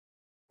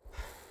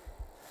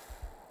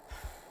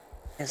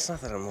It's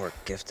not that I'm more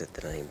gifted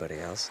than anybody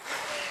else.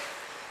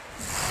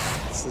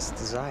 It's this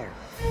desire.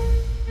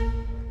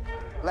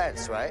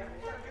 Lance, right?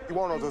 You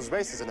won all those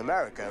races in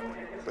America,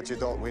 but you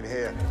don't win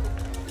here.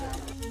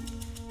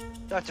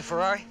 Dr.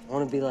 Ferrari? I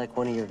want to be like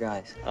one of your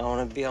guys. I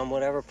want to be on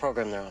whatever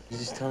program they're on. You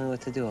just tell me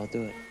what to do, I'll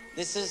do it.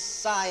 This is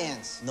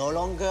science. No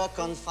longer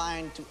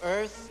confined to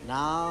Earth.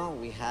 Now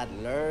we had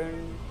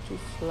learned to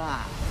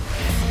fly.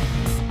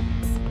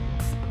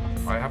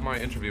 I have my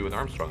interview with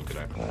Armstrong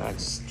today. I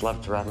just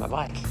love to ride my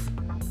bike.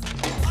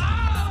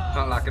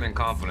 Not lacking in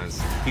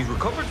confidence. He's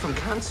recovered from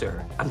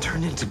cancer and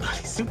turned into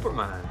bloody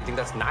Superman. You think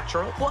that's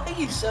natural? Why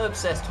are you so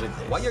obsessed with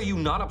this? Why are you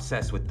not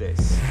obsessed with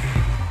this?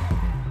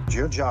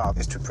 Your job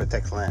is to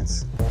protect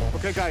Lance.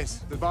 Okay,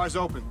 guys, the bar's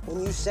open.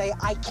 When you say,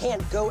 I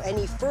can't go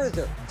any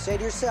further, say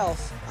to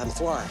yourself, I'm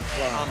flying.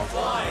 I'm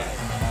flying.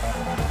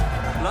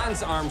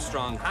 Lance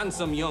Armstrong,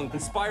 handsome, young,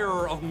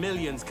 inspirer of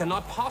millions,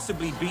 cannot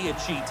possibly be a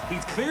cheat.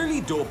 He's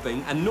clearly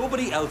doping, and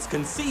nobody else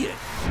can see it.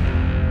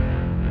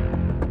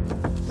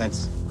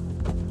 Lance.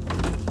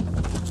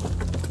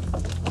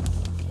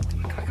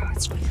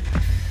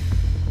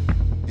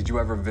 Did you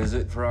ever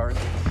visit Ferrari?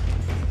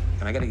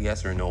 Can I get a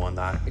yes or no on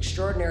that?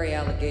 Extraordinary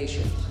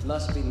allegations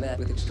must be met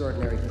with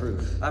extraordinary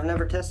proof. I've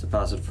never tested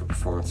positive for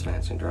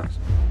performance-enhancing drugs.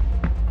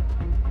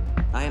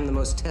 I am the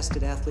most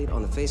tested athlete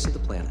on the face of the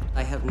planet.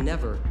 I have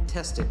never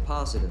tested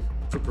positive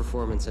for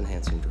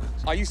performance-enhancing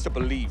drugs. I used to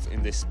believe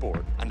in this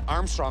sport, and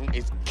Armstrong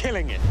is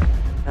killing it.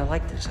 I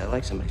like this. I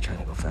like somebody trying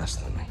to go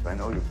faster than me. I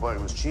know your boy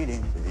was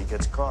cheating. If he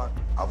gets caught,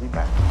 I'll be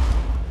back.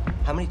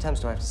 How many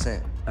times do I have to say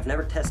it? I've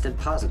never tested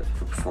positive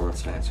for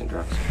performance-enhancing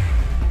drugs.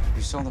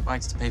 You sold the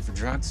bikes to pay for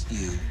drugs?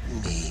 You,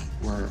 me,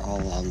 we're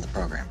all on the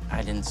program.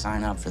 I didn't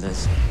sign up for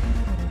this.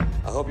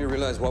 I hope you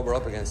realize what we're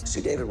up against.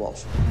 Sue David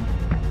Walsh.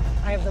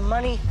 I have the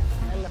money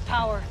and the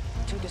power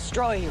to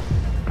destroy you.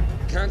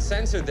 Can't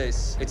censor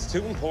this. It's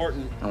too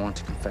important. I want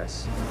to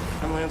confess.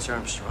 I'm Lance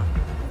Armstrong,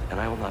 and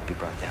I will not be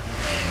brought down.